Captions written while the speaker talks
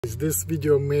This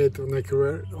video made on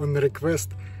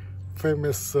request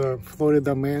famous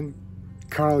Florida man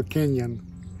Carl Kenyon,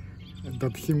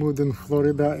 that he moved in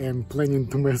Florida and planning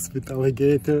to mess with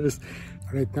alligators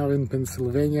right now in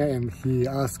Pennsylvania, and he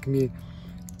asked me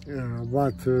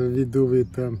what we do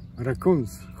with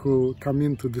raccoons who come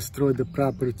in to destroy the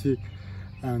property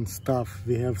and stuff.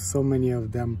 We have so many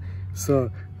of them, so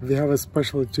we have a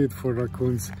special treat for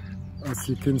raccoons. As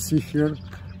you can see here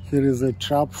is a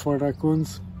trap for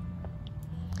raccoons.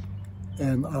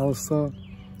 And also,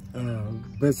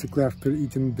 basically after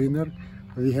eating dinner,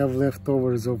 we have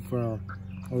leftovers of a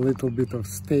little bit of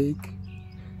steak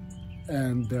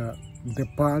and the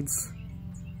pods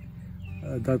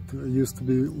that used to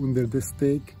be under the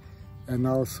steak, and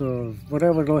also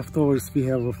whatever leftovers we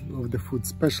have of the food,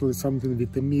 especially something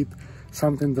with the meat,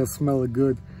 something that smells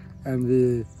good, and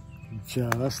we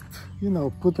just, you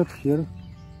know, put it here.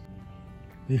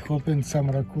 We hoping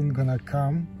some raccoon gonna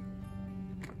come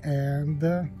and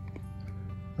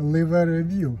leave a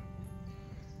review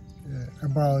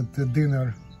about the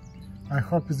dinner. I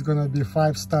hope it's gonna be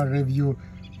 5-star review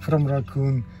from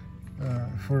raccoon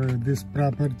for this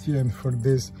property and for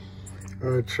this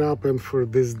trap and for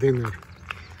this dinner.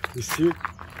 You see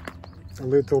a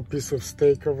little piece of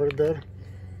steak over there.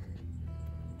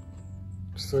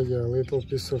 So yeah, a little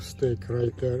piece of steak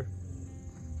right there.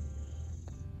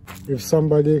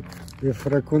 If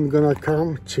raccoon gonna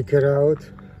come, check it out.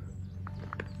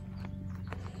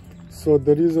 So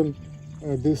the reason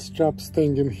this trap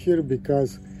staying in here,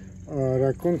 because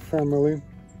raccoon family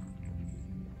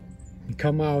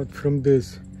come out from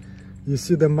this. You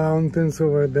see the mountains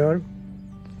over there,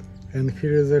 and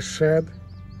here is a shed,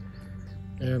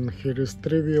 and here is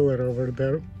 3-wheeler over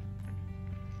there.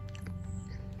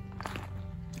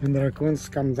 And the raccoons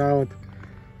comes out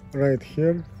right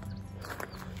here,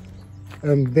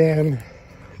 and then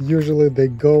usually they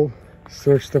go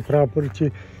search the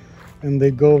property and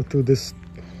they go to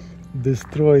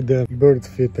destroy the bird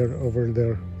feeder over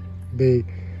there. They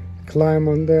climb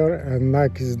on there and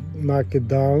knock it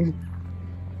down,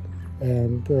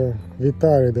 and we're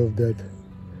tired of that.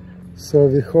 So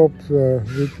we hope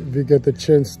we get a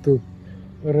chance to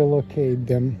relocate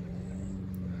them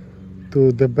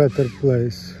to the better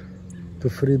place, to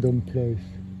Freedom Place.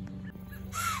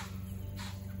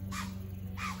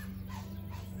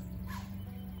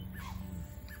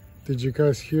 Did you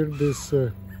guys hear this?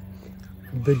 The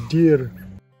deer.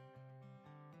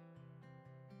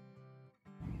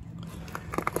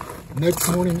 Next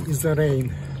morning is the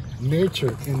rain.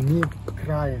 Nature and me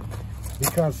crying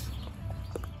because,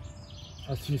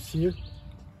 as you see,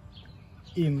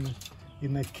 in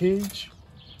a cage,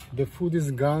 the food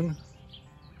is gone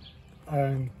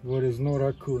and there is no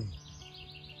raccoon.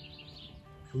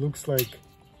 It looks like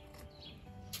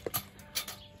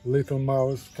little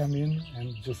mouse come in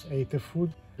and just ate the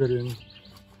food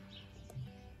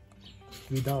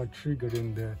without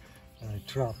triggering the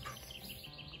trap.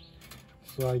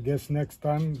 So I guess next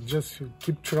time just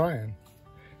keep trying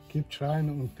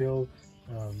until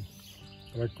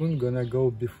raccoon gonna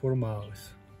go before mouse.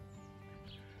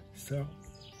 So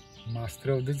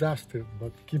master of disaster,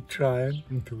 but keep trying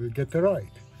until we get it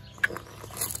right.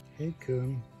 Hey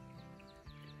Coon,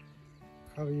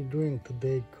 how are you doing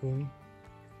today, Coon?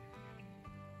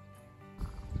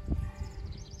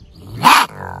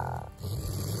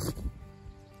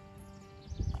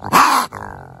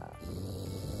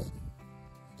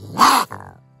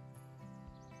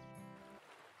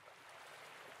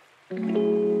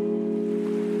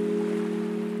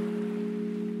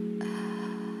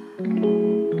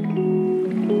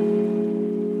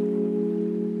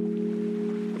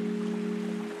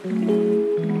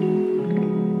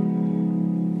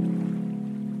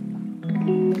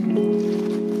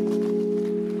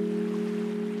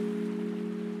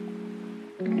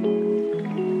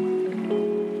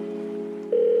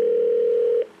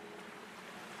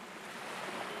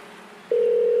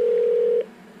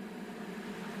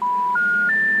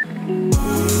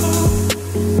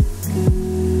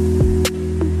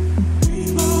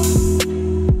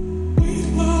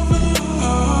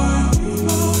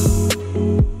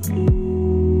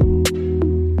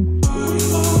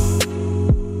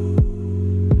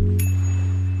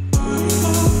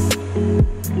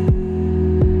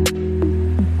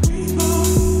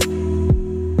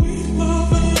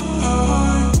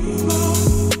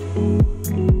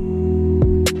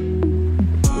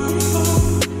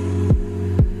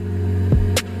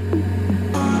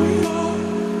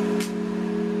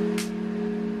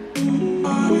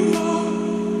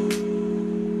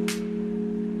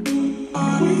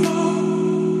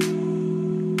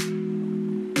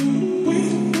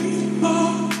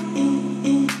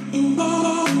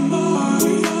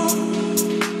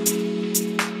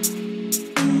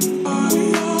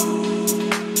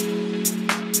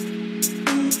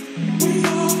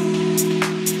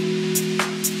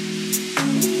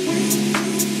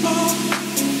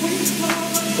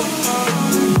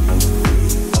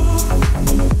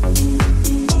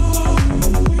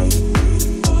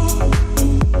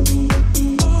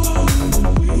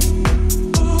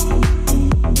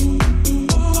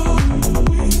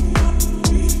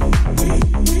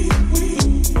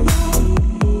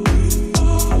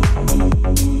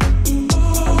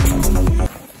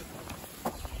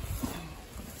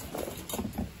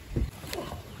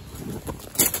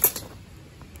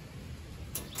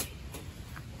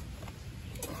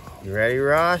 You ready,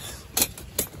 Ross?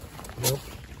 Yep.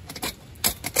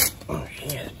 Oh,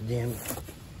 shit, the damn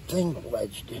thing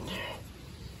wedged in there.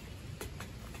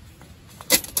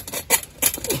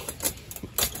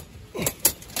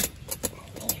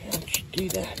 How'd you do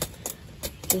that?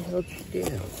 What the hell'd you do?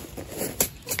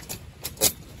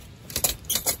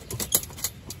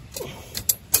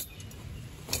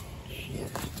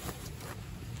 Shit.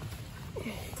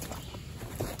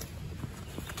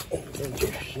 And then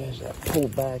just as I pull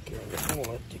back here, I don't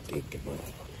want to get it.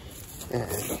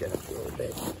 Shut up a little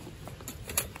bit.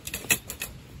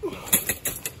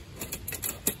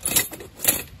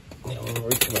 I don't want to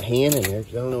reach my hand in there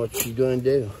because I don't know what she's going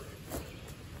to do.